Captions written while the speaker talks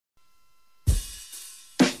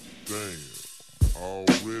Damn,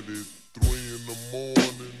 already 3 in the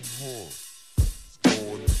morning, huh? It's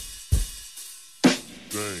going.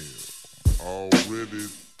 Damn, already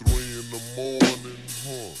 3 in the morning,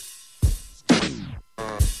 huh? It's going.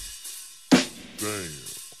 Damn,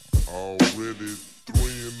 already 3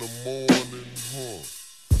 in the morning, huh?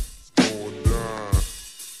 It's going down.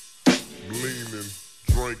 Leaning,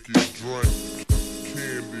 drinking, drink,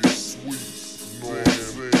 candy, sweets, know what I'm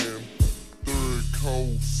saying? Third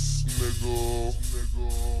coast, nigga.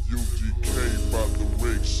 UGK about the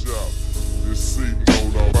rig shop. Just sitting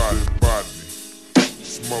on our body.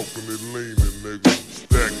 Smoking and leaning, nigga.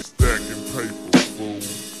 Stacking paper, fool.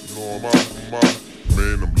 You know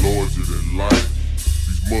man, I'm larger than life.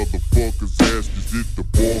 These motherfuckers ask, is it the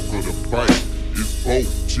bulk of the fight? It's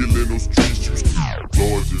both, chillin' on streets, you still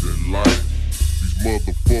larger than life. These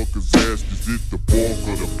motherfuckers ask, is it the bulk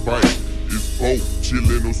of the fight? It's both,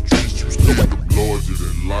 chillin' on streets, you still larger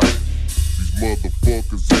than life. These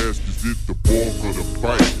motherfuckers ask, is it the bulk of the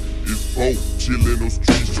fight? It's both, chillin' on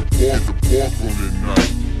streets, you park the park on the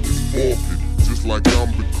night. It's forfeit, just like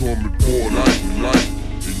I'm becoming poor light.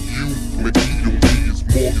 And you, man, it's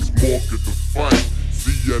market the fight.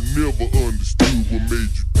 See, I never understood what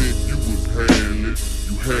made you think you was handling.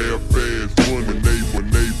 You half-ass running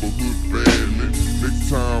neighborhood badly. Next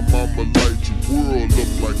time I'ma light your world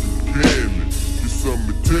up like a cannon. Get some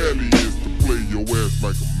Italians to play your ass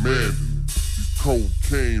like a mandolin. These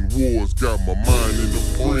cocaine wars got my mind in a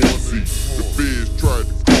frenzy. The feds tried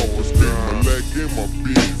to confiscate my lack and my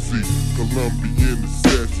busy. Colombian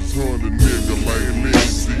assassins hunt a nigga like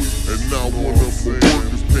Lindsay. And now one of my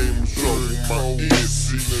workers came and shot with my NC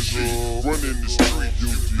shit. Running the street, you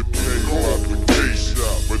came out the gate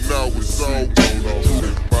shop. But now it's all gone through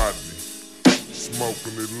the body.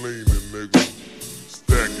 Smoking and leaning, nigga.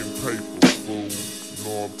 Stacking paper, fool. You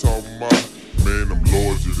know what I'm talking about? Man, I'm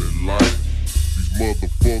larger than life. These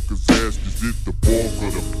motherfuckers ask, is it the bulk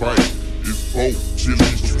of the fight? It's both,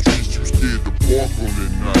 chillin' streets, you scared to park on the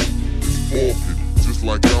night. It's forfeit, just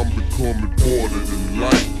like I'm becoming part of the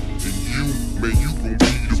light. And you, man, you gon'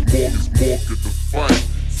 be this market to fight.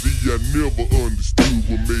 See, I never understood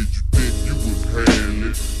what made you think you was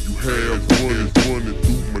handling. You have running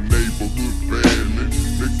through my neighborhood badly.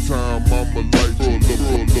 Next time I'ma light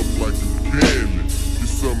roll up like a cannon. Get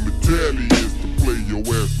some Italians to play your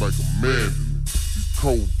ass like a mandolin. These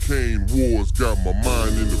cocaine wars got my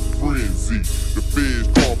mind in a frenzy. The feds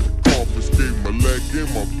confiscate my lack and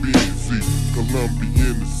my busy.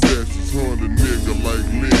 Colombian assassins hunt a nigga like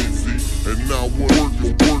Lindsay. And now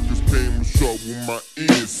workers came and shot with my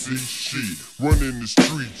NC shit. Running the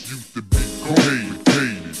streets used to be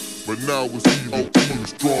hated. But now it's either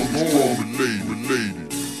strong related.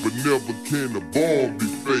 But never can a bomb be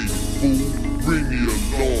faded, fool. Ring the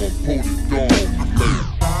alarm, pull the dawn,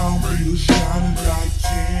 I'll be shining like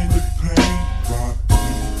candy paint. Rock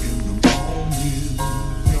in the morning.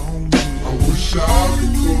 I wish I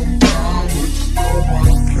could come down, but you know I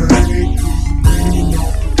can't. 'Cause I'm leaning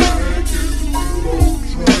off the back and the good old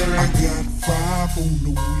train. I got 5 on the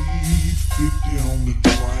weed, 50 on the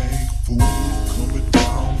drink. Fool coming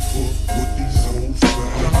down for what these hoes say.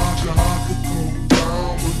 I could come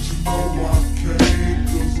down, but you know I can't.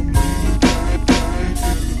 'Cause I'm leaning back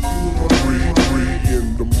and the good old train. 3 in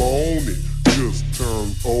the morning, just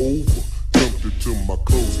turned over. Jumped into my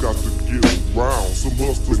clothes, got to get around. Some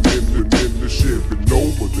hustlers in the Chevy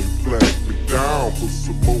Nova, they flagged me down. Put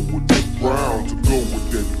some more with that brown to go with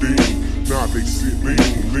that thing. Now they sit lean.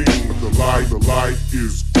 The light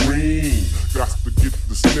is green. Got to get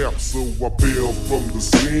the snap, so I bail from the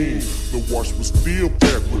scene. The wash was still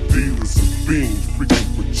packed with dealers and beans, freaking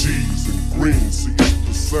for cheese and greens. See, it's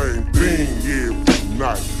the same thing every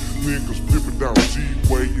night. Niggas flipping down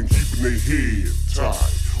G-Way and keeping their head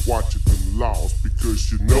tight. Watching them lost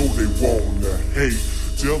because you know they wanna hate.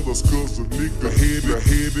 Jealous cause a nigga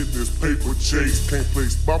headed in this paper chase. Can't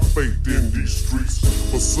place my faith in these streets.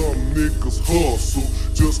 But some niggas hustle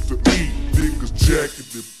just to eat. Niggas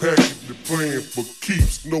jacketed, packing, playing for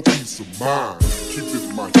keeps. No peace of mind.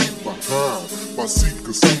 Keeping my heat behind. My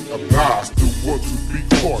seeker seat, I'm not still want to be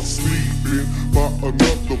caught sleeping by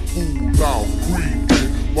another fool out creeping.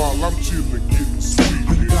 While I'm chillin', getting sweet.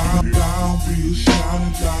 I'll be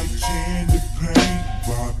shining like candy paint.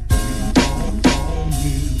 Rock in the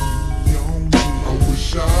morning. I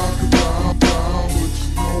wish I could down, but you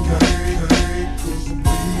know I can't. 'Cause I'm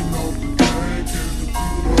leaning off the bank and the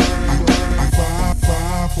good old rain.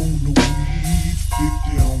 5 on the weed,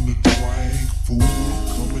 50 on the drink. Fool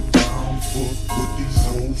coming down for what these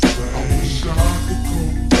hoes say. I wish I could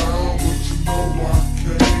come down, but you know I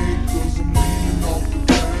can't. 'Cause I'm leaning off the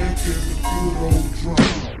bank and the good old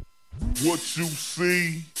drink. What you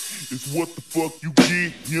see is what the fuck you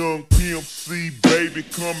get. Young Pimp C, baby,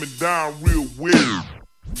 coming down real wet.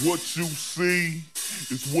 What you see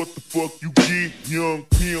is what the fuck you get. Young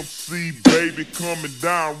Pimp C, baby, coming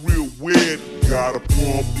down real wet. Got a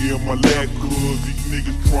pump in my lap, cause these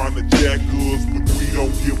niggas tryna jack us, but we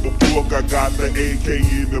don't give a fuck. I got the AK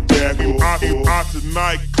in the back of out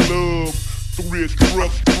tonight club. Three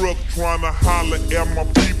truck, tryna holler at my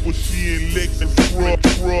people. She in Lexus truck.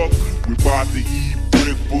 We bout to eat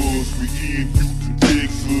breakfast. We in Houston,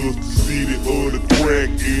 Texas, the city of the crack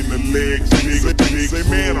and the legs. Say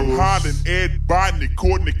man, I'm hot and Ed Biden.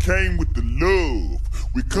 Courtney came with the love.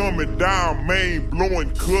 We coming down, Maine,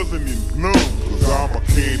 blowing cousin in blunt. Cause I'm a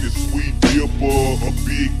candy sweet dipper, a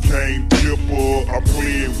big cane dipper. I'm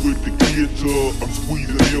playing with the guitar, I'm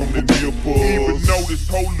squeezing on the nipple. Even though this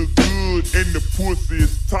hoe look good and the pussy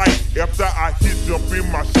is tight, after I hit jump in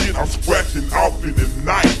my shit, I'm scratching off in the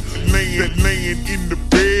night. Laying in the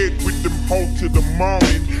bed with them hoes till the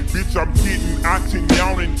morning. Bitch, I'm getting out and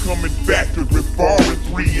yawning, coming back to reforming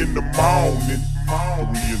 3 in the morning.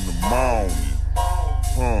 3 in the morning.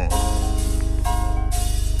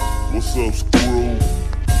 What's up, Screw?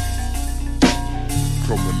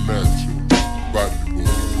 Coming at you, body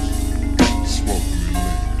boys, smoking and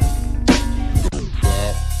leaning. Don't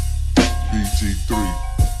stop. BT3,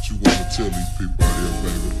 what you wanna tell these people out here,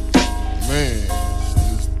 baby? Man,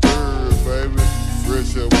 it's third, baby.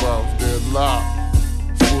 Fresh up off that lot,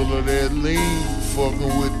 full of that lean,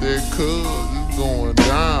 fucking with that cuz. It's going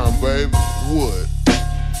down, baby. What?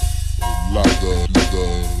 Like a nigga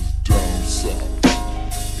down south.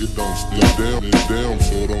 It don't stay down and down,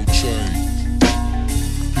 so it don't change.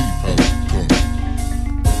 Peep how it come.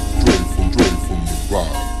 Dre from the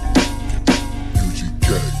bottom. UGK.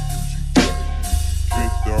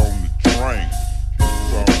 Kicked on the train.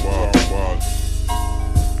 Talking about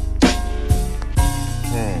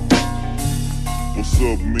what's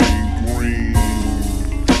up, Mean Green?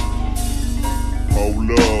 Hold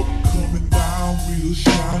up. Coming down real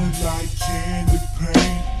shining like candy.